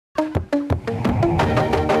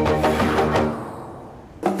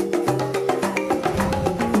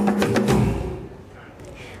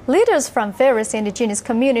Leaders from various indigenous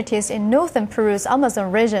communities in northern Peru's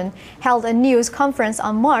Amazon region held a news conference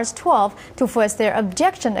on March 12 to voice their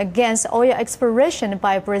objection against oil exploration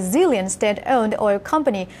by Brazilian state-owned oil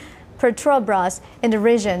company Petrobras in the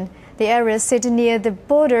region. The area sits near the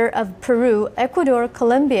border of Peru, Ecuador,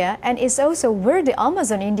 Colombia, and is also where the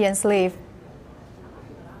Amazon Indians live.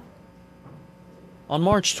 On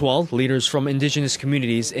March 12, leaders from indigenous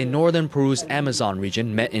communities in northern Peru's Amazon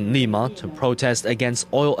region met in Lima to protest against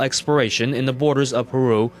oil exploration in the borders of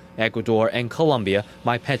Peru, Ecuador, and Colombia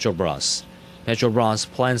by Petrobras. Petrobras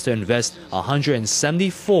plans to invest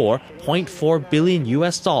 $174.4 billion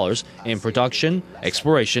in production,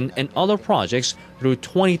 exploration, and other projects through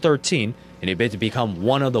 2013 in a bid to become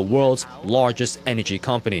one of the world's largest energy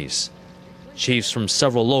companies. Chiefs from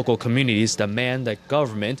several local communities demand the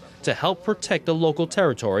government to help protect the local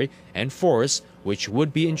territory and forests, which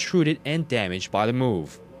would be intruded and damaged by the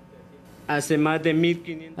move.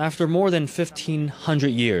 After more than 1,500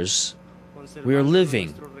 years, we are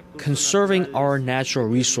living, conserving our natural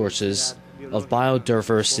resources of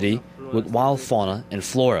biodiversity with wild fauna and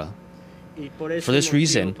flora. For this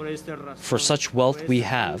reason, for such wealth we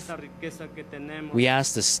have, we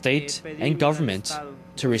ask the state and government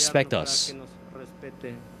to respect us.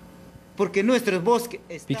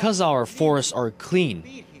 Because our forests are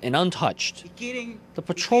clean and untouched, the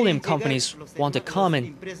petroleum companies want to come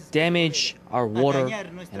and damage our water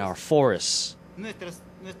and our forests.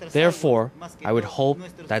 Therefore, I would hope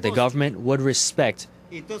that the government would respect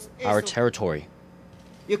our territory.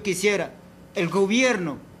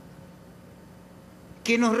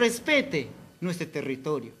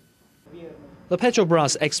 The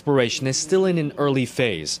Petrobras exploration is still in an early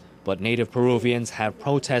phase, but native Peruvians have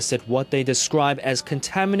protested what they describe as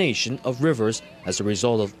contamination of rivers as a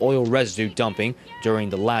result of oil residue dumping during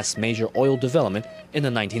the last major oil development in the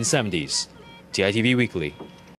 1970s. TITV Weekly.